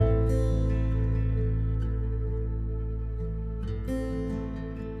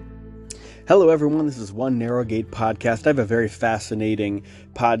Hello everyone, this is One Narrow Gate Podcast. I have a very fascinating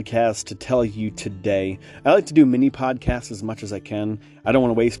podcast to tell you today. I like to do mini podcasts as much as I can. I don't want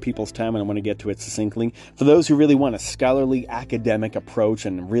to waste people's time and I want to get to it succinctly. For those who really want a scholarly, academic approach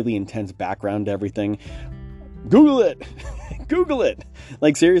and really intense background to everything, Google it! Google it!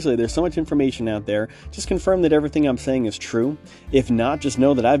 Like seriously, there's so much information out there. Just confirm that everything I'm saying is true. If not, just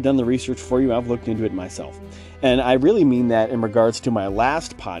know that I've done the research for you. I've looked into it myself. And I really mean that in regards to my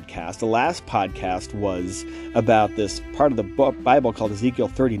last podcast. The last podcast was about this part of the Bible called Ezekiel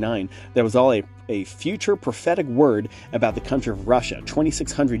 39. That was all a future prophetic word about the country of Russia.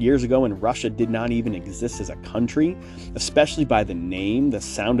 2,600 years ago, when Russia did not even exist as a country, especially by the name, the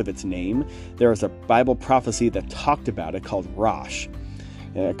sound of its name. There was a Bible prophecy that talked about it called Rosh,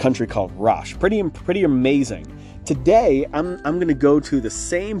 a country called Rosh. Pretty amazing. Today, I'm going to go to the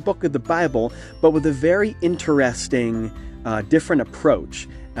same book of the Bible, but with a very interesting, different approach.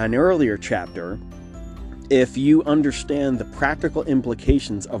 An earlier chapter, if you understand the practical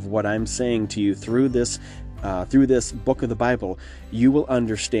implications of what I'm saying to you through this book of the Bible, you will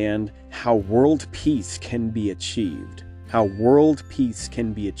understand how world peace can be achieved. How world peace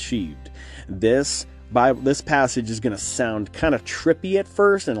can be achieved. This passage is going to sound kind of trippy at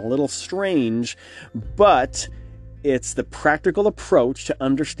first and a little strange, but it's the practical approach to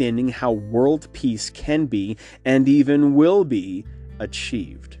understanding how world peace can be and even will be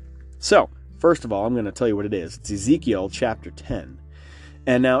achieved. So, first of all, I'm going to tell you what it is. It's Ezekiel chapter 10.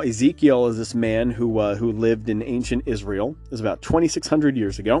 And now Ezekiel is this man who lived in ancient Israel. It was about 2,600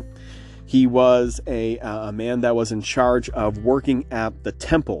 years ago. He was a man that was in charge of working at the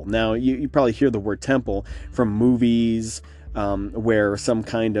temple. Now, you probably hear the word temple from movies, where some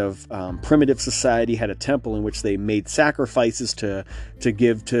kind of primitive society had a temple in which they made sacrifices to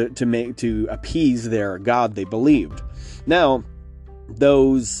appease their god they believed. Now,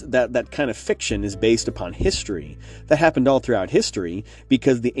 that kind of fiction is based upon history. That happened all throughout history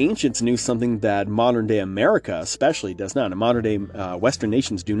because the ancients knew something that modern day America especially does not, and modern day Western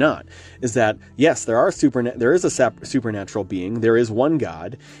nations do not, is that yes, there is a supernatural being, there is one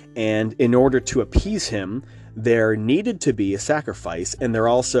God, and in order to appease him, there needed to be a sacrifice, and there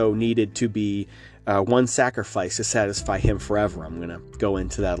also needed to be one sacrifice to satisfy him forever. I'm going to go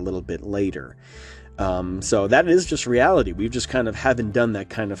into that a little bit later. So that is just reality. We've just kind of haven't done that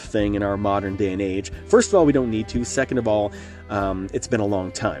kind of thing in our modern day and age. First of all, we don't need to. Second of all, it's been a long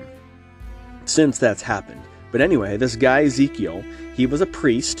time since that's happened. But anyway, this guy Ezekiel, he was a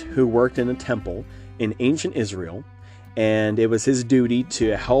priest who worked in a temple in ancient Israel, and it was his duty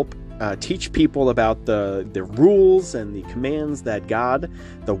to help teach people about the rules and the commands that God,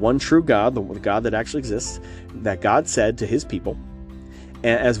 the one true God, the God that actually exists, that God said to his people,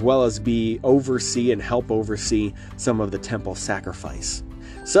 as well as oversee and help oversee some of the temple sacrifice.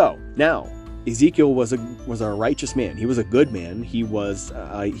 So now Ezekiel was a righteous man. He was a good man. He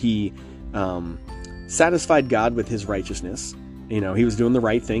satisfied God with his righteousness. You know, he was doing the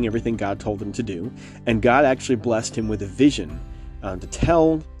right thing, everything God told him to do, and God actually blessed him with a vision to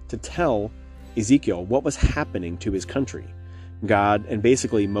tell Ezekiel what was happening to his country. God, and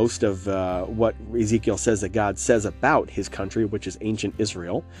basically most of what Ezekiel says that God says about his country, which is ancient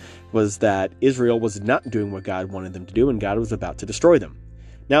Israel, was that Israel was not doing what God wanted them to do, and God was about to destroy them.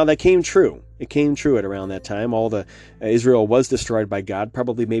 Now that came true. It came true at around that time. Israel was destroyed by God,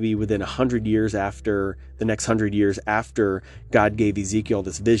 probably maybe within 100 years after, the next 100 years after God gave Ezekiel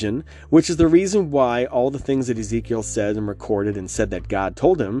this vision, which is the reason why all the things that Ezekiel said and recorded and said that God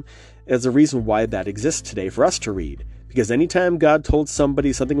told him is the reason why that exists today for us to read. Because anytime God told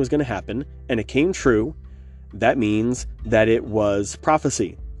somebody something was going to happen and it came true, that means that it was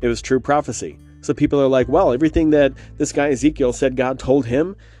prophecy. It was true prophecy. So people are like, well, everything that this guy Ezekiel said God told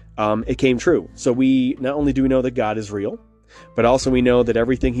him, it came true. So we not only do we know that God is real, but also we know that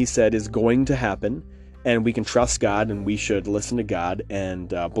everything he said is going to happen, and we can trust God and we should listen to God and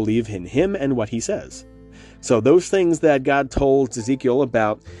believe in him and what he says. So those things that God told Ezekiel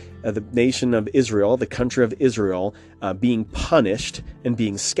about the nation of Israel, the country of Israel, being punished and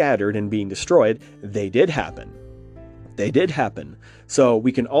being scattered and being destroyed, they did happen. They did happen. So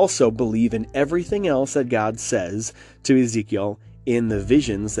we can also believe in everything else that God says to Ezekiel in the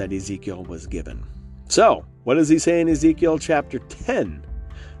visions that Ezekiel was given. So, what does he say in Ezekiel chapter 10?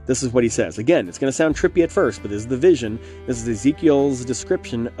 This is what he says. Again, it's going to sound trippy at first, but this is the vision. This is Ezekiel's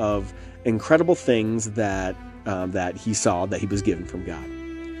description of incredible things that he saw, that he was given from God.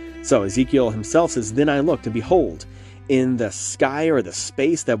 So Ezekiel himself says, "Then I looked, and behold, in the sky or the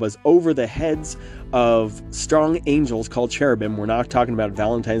space that was over the heads of strong angels called cherubim. We're not talking about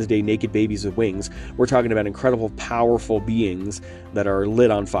Valentine's Day naked babies with wings. We're talking about incredible, powerful beings that are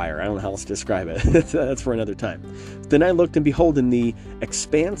lit on fire. I don't know how else to describe it. That's for another time. Then I looked, and behold, in the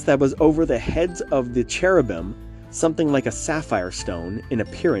expanse that was over the heads of the cherubim, something like a sapphire stone, in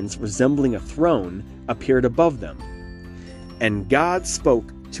appearance resembling a throne, appeared above them. And God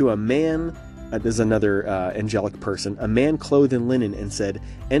spoke to a man, there's another angelic person, a man clothed in linen, and said,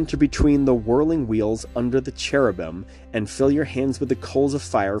 "Enter between the whirling wheels under the cherubim, and fill your hands with the coals of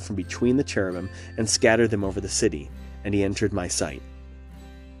fire from between the cherubim, and scatter them over the city." And he entered my sight.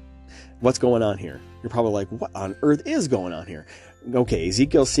 What's going on here? You're probably like, what on earth is going on here? Okay,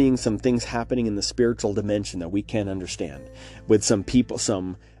 Ezekiel's seeing some things happening in the spiritual dimension that we can't understand, with some people,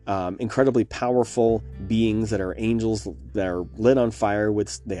 some incredibly powerful beings that are angels that are lit on fire.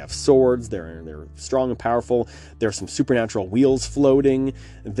 They have swords. They're strong and powerful. There's some supernatural wheels floating.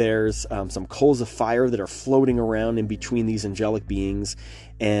 There's some coals of fire that are floating around in between these angelic beings,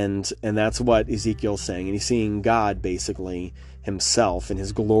 and that's what Ezekiel's saying. And he's seeing God, basically himself in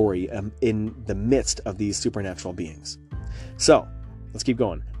his glory, in the midst of these supernatural beings. So let's keep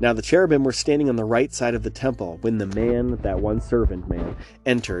going. Now the cherubim were standing on the right side of the temple when the man, that one servant man,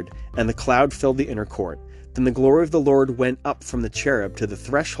 entered, and the cloud filled the inner court. Then the glory of the Lord went up from the cherub to the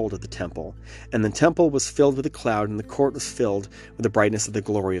threshold of the temple, and the temple was filled with a cloud, and the court was filled with the brightness of the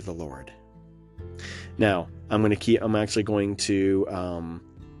glory of the Lord. Now I'm actually going to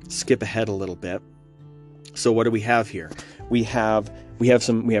skip ahead a little bit. So what do we have here? We have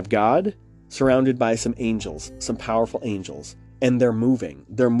God surrounded by some angels, some powerful angels. And they're moving.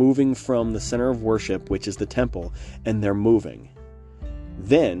 They're moving from the center of worship, which is the temple, and they're moving.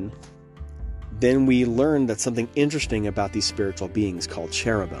 Then we learn that something interesting about these spiritual beings called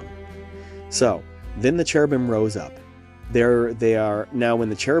cherubim. So then the cherubim rose up. They are now, when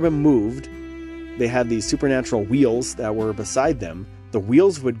the cherubim moved, they had these supernatural wheels that were beside them. The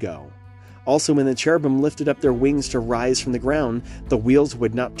wheels would go. Also, when the cherubim lifted up their wings to rise from the ground, the wheels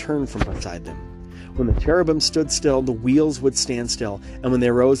would not turn from beside them. When the cherubim stood still, the wheels would stand still, and when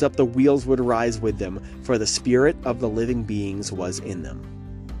they rose up, the wheels would rise with them, for the spirit of the living beings was in them.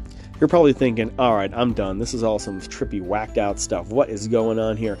 You're probably thinking, all right, I'm done. This is all some trippy, whacked out stuff. What is going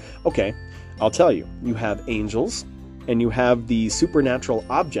on here? Okay, I'll tell you. You have angels, and you have the supernatural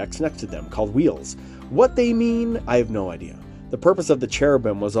objects next to them called wheels. What they mean, I have no idea. The purpose of the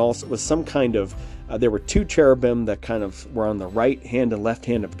cherubim was some kind of, there were two cherubim that kind of were on the right hand and left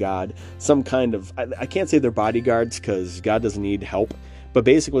hand of God. Some kind of, I can't say they're bodyguards because God doesn't need help, but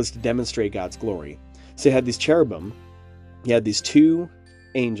basically it's to demonstrate God's glory. So you had these cherubim, you had these two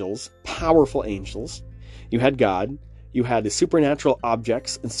angels, powerful angels. You had God, you had the supernatural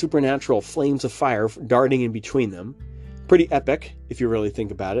objects and supernatural flames of fire darting in between them. Pretty epic, if you really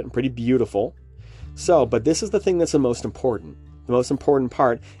think about it, and pretty beautiful. So, but this is the thing that's the most important. The most important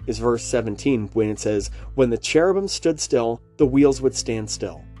part is verse 17, when it says, "When the cherubim stood still, the wheels would stand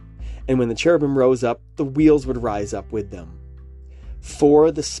still. And when the cherubim rose up, the wheels would rise up with them.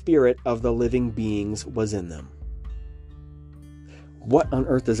 For the spirit of the living beings was in them." What on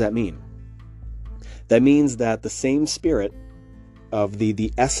earth does that mean? That means that the same spirit of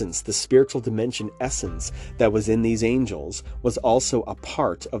the essence, the spiritual dimension essence that was in these angels was also a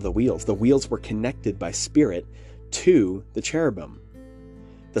part of the wheels. The wheels were connected by spirit to the cherubim.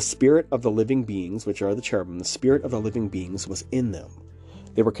 The spirit of the living beings, which are the cherubim, the spirit of the living beings was in them.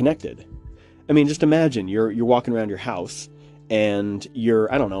 They were connected. I mean, just imagine you're walking around your house and you're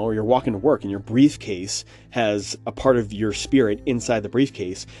walking to work and your briefcase has a part of your spirit inside the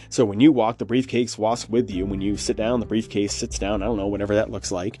briefcase. So when you walk, the briefcase walks with you. When you sit down, the briefcase sits down. I don't know, whatever that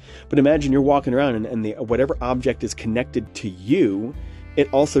looks like. But imagine you're walking around and whatever object is connected to you,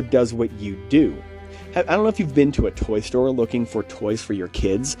 it also does what you do. I don't know if you've been to a toy store looking for toys for your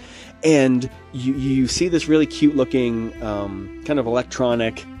kids, and you see this really cute looking kind of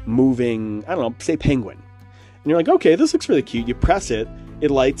electronic moving, I don't know, say penguin. And you're like, okay, this looks really cute. You press it,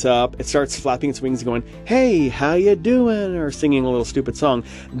 it lights up, it starts flapping its wings and going, "Hey, how you doing?" or singing a little stupid song.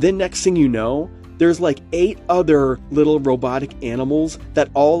 Then next thing you know, there's like 8 other little robotic animals that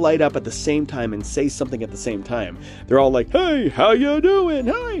all light up at the same time and say something at the same time. They're all like, "Hey, how you doing?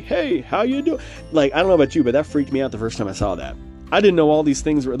 Hi, hey, how you doing?" Like, I don't know about you, but that freaked me out the first time I saw that. I didn't know all these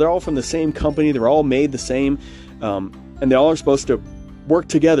things they're all from the same company, they're all made the same, and they all are supposed to work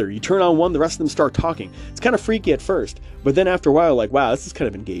together. You turn on one, the rest of them start talking. It's kind of freaky at first, but then after a while, like, wow, this is kind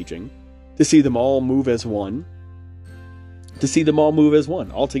of engaging to see them all move as one. To see them all move as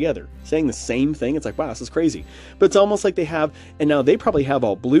one, all together, saying the same thing. It's like, wow, this is crazy. But it's almost like they have, and now they probably have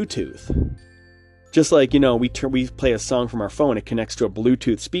all Bluetooth. Just like, we play a song from our phone, it connects to a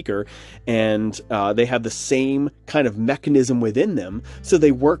Bluetooth speaker, and they have the same kind of mechanism within them, so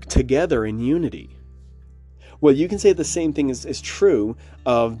they work together in unity. Well, you can say the same thing is true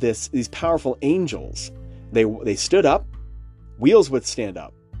of these powerful angels. They stood up, wheels would stand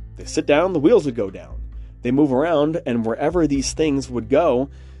up. They sit down, the wheels would go down. They move around, and wherever these things would go,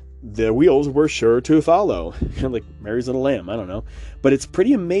 the wheels were sure to follow. Like Mary's little lamb, I don't know. But it's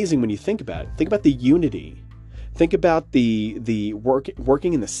pretty amazing when you think about it. Think about the unity. Think about the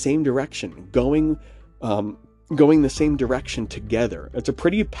working in the same direction, going the same direction together. It's a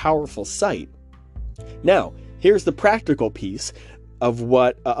pretty powerful sight. Now, here's the practical piece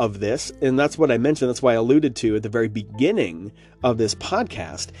of this, and that's what I mentioned. That's why I alluded to at the very beginning of this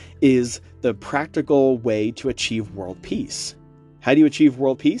podcast, is the practical way to achieve world peace. How do you achieve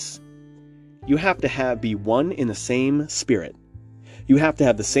world peace? You have to be one in the same spirit. You have to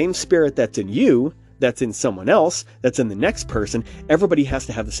have the same spirit that's in you, that's in someone else, that's in the next person. Everybody has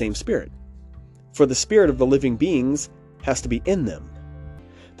to have the same spirit. For the spirit of the living beings has to be in them.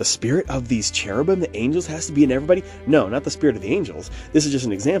 The spirit of these cherubim, the angels, has to be in everybody? No, not the spirit of the angels. This is just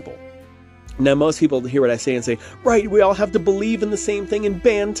an example. Now, most people hear what I say and say, right, we all have to believe in the same thing and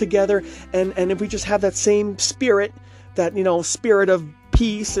band together. And if we just have that same spirit, that, spirit of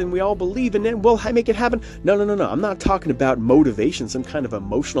peace, and we all believe in it, we'll make it happen. No. I'm not talking about motivation, some kind of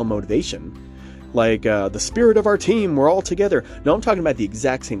emotional motivation. Like the spirit of our team, we're all together. No, I'm talking about the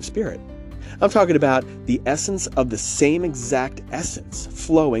exact same spirit. I'm talking about the essence of the same exact essence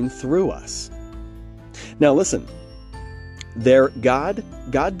flowing through us. Now listen, God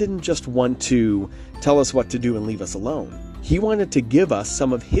didn't just want to tell us what to do and leave us alone. He wanted to give us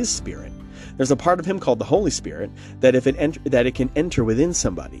some of His Spirit. There's a part of Him called the Holy Spirit that it can enter within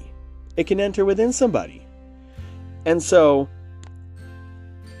somebody. It can enter within somebody. And so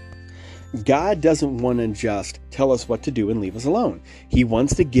God doesn't want to just tell us what to do and leave us alone. He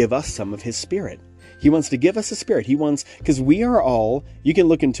wants to give us some of His Spirit. He wants to give us a spirit. Because we are all, you can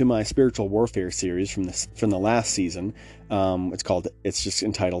look into my spiritual warfare series from the last season. It's just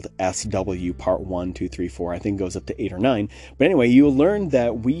entitled SW Part 1, 2, 3, 4. I think it goes up to 8 or 9. But anyway, you'll learn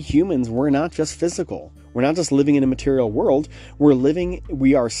that we humans, we're not just physical. We're not just living in a material world.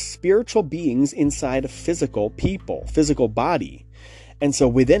 We are spiritual beings inside a physical body. And so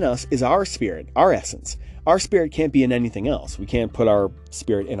within us is our spirit, our essence. Our spirit can't be in anything else. We can't put our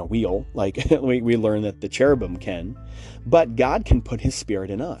spirit in a wheel like we learn that the cherubim can. But God can put His Spirit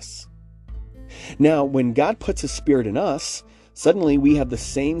in us. Now, when God puts His Spirit in us, suddenly we have the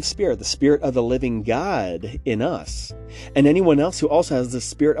same Spirit, the Spirit of the living God in us. And anyone else who also has the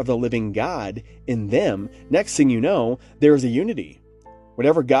Spirit of the living God in them, next thing you know, there is a unity.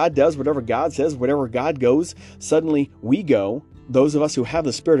 Whatever God does, whatever God says, whatever God goes, suddenly we go. Those of us who have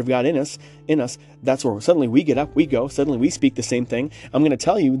the Spirit of God in us, that's where suddenly we get up, we go, suddenly we speak the same thing. I'm going to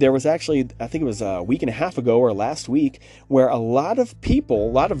tell you, there was actually, I think it was a week and a half ago or last week, where a lot of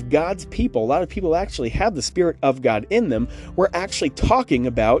God's people, a lot of people actually have the Spirit of God in them, were actually talking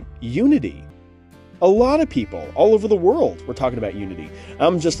about unity. A lot of people all over the world were talking about unity.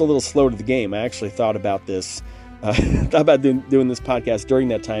 I'm just a little slow to the game. I actually thought about this. Thought about doing this podcast during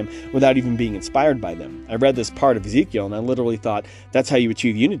that time without even being inspired by them. I read this part of Ezekiel and I literally thought, that's how you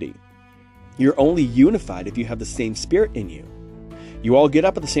achieve unity. You're only unified if you have the same Spirit in you. You all get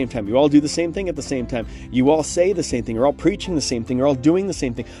up at the same time. You all do the same thing at the same time. You all say the same thing. You're all preaching the same thing. You're all doing the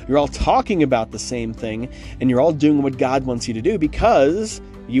same thing. You're all talking about the same thing. And you're all doing what God wants you to do because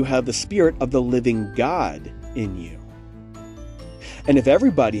you have the Spirit of the living God in you. And if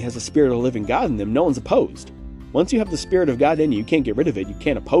everybody has the Spirit of the living God in them, no one's opposed. Once you have the Spirit of God in you, you can't get rid of it. You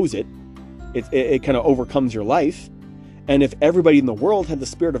can't oppose it. It kind of overcomes your life. And if everybody in the world had the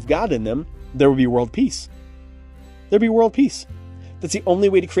Spirit of God in them, there would be world peace. There'd be world peace. That's the only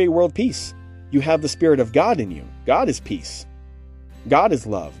way to create world peace. You have the Spirit of God in you. God is peace. God is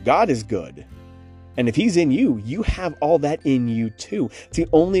love. God is good. And if He's in you, you have all that in you too. It's the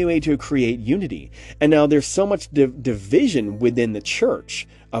only way to create unity. And now there's so much division within the church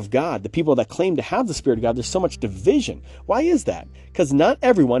of God. The people that claim to have the Spirit of God, there's so much division. Why is that? Because not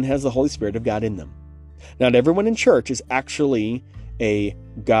everyone has the Holy Spirit of God in them. Not everyone in church is actually a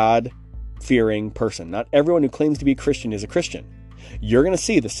God-fearing person. Not everyone who claims to be a Christian is a Christian. You're going to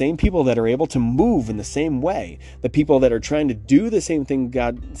see the same people that are able to move in the same way, the people that are trying to do the same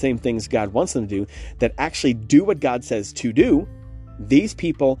things God wants them to do, that actually do what God says to do. These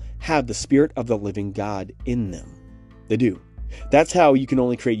people have the Spirit of the living God in them. They do. That's how you can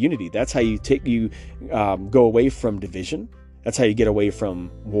only create unity. That's how you go away from division. That's how you get away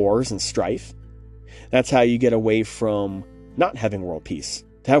from wars and strife. That's how you get away from not having world peace.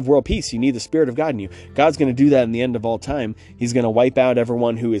 To have world peace, you need the Spirit of God in you. God's going to do that in the end of all time. He's going to wipe out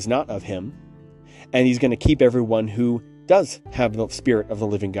everyone who is not of him, and he's going to keep everyone who does have the Spirit of the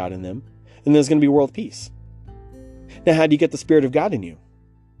living God in them, and there's going to be world peace. Now, how do you get the Spirit of God in you?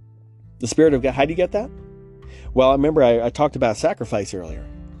 The Spirit of God, how do you get that? Well, I remember I talked about sacrifice earlier.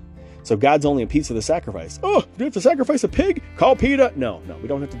 So God's only a piece of the sacrifice. Oh, do you have to sacrifice a pig? Call PETA. No, we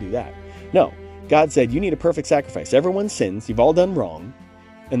don't have to do that. No, God said you need a perfect sacrifice. Everyone sins. You've all done wrong.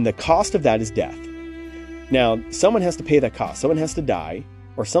 And the cost of that is death. Now, someone has to pay that cost. Someone has to die,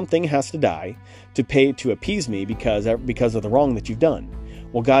 or something has to die to appease me because of the wrong that you've done.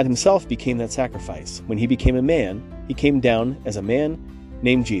 Well, God himself became that sacrifice. When he became a man, he came down as a man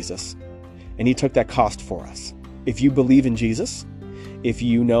named Jesus, and he took that cost for us. If you believe in Jesus, if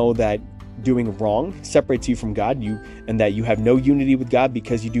you know that doing wrong separates you from God, and that you have no unity with God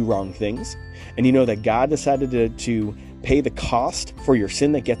because you do wrong things, and you know that God decided to pay the cost for your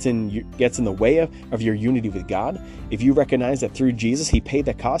sin that gets in the way of your unity with God, if you recognize that through Jesus he paid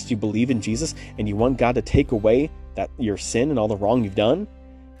that cost, you believe in Jesus, and you want God to take away your sin and all the wrong you've done,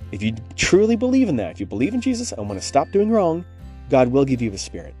 if you truly believe in that, if you believe in Jesus and want to stop doing wrong, God will give you his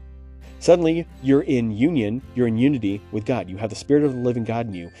Spirit. Suddenly, you're in union, you're in unity with God. You have the Spirit of the living God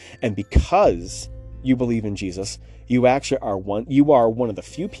in you. And because you believe in Jesus, you actually are one of the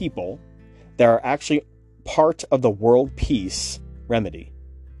few people that are actually part of the world peace remedy.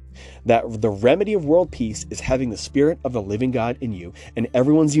 That the remedy of world peace is having the Spirit of the living God in you, and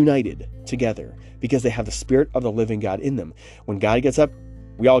everyone's united together because they have the Spirit of the living God in them. When God gets up,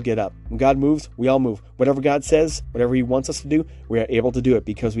 we all get up. When God moves, we all move. Whatever God says, whatever he wants us to do, we are able to do it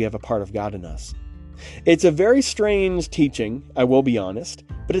because we have a part of God in us. It's a very strange teaching, I will be honest,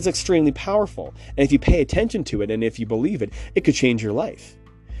 but it's extremely powerful. And if you pay attention to it and if you believe it, it could change your life.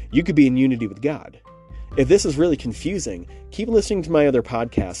 You could be in unity with God. If this is really confusing, keep listening to my other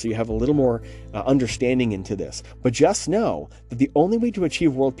podcasts so you have a little more understanding into this. But just know that the only way to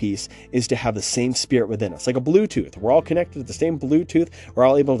achieve world peace is to have the same Spirit within us. Like a Bluetooth. We're all connected to the same Bluetooth. We're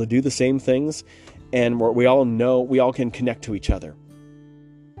all able to do the same things. And we all can connect to each other.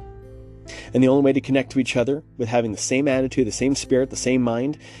 And the only way to connect to each other with having the same attitude, the same spirit, the same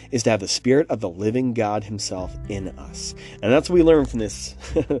mind, is to have the Spirit of the living God himself in us. And that's what we learn from this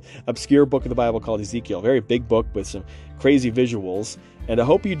obscure book of the Bible called Ezekiel. A very big book with some crazy visuals. And I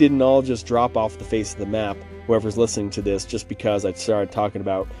hope you didn't all just drop off the face of the map, whoever's listening to this, just because I started talking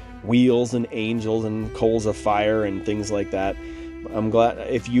about wheels and angels and coals of fire and things like that. I'm glad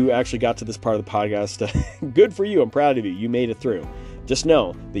if you actually got to this part of the podcast. Good for you. I'm proud of you. You made it through. Just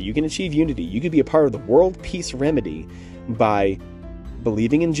know that you can achieve unity. You can be a part of the world peace remedy by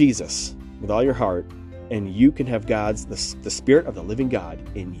believing in Jesus with all your heart, and you can have the Spirit of the living God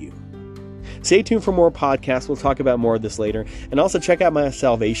in you. Stay tuned for more podcasts. We'll talk about more of this later. And also check out my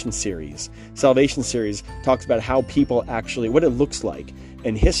Salvation series. Salvation series talks about how people what it looks like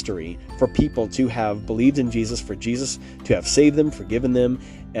in history for people to have believed in Jesus, for Jesus to have saved them, forgiven them,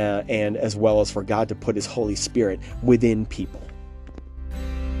 and as well as for God to put his Holy Spirit within people.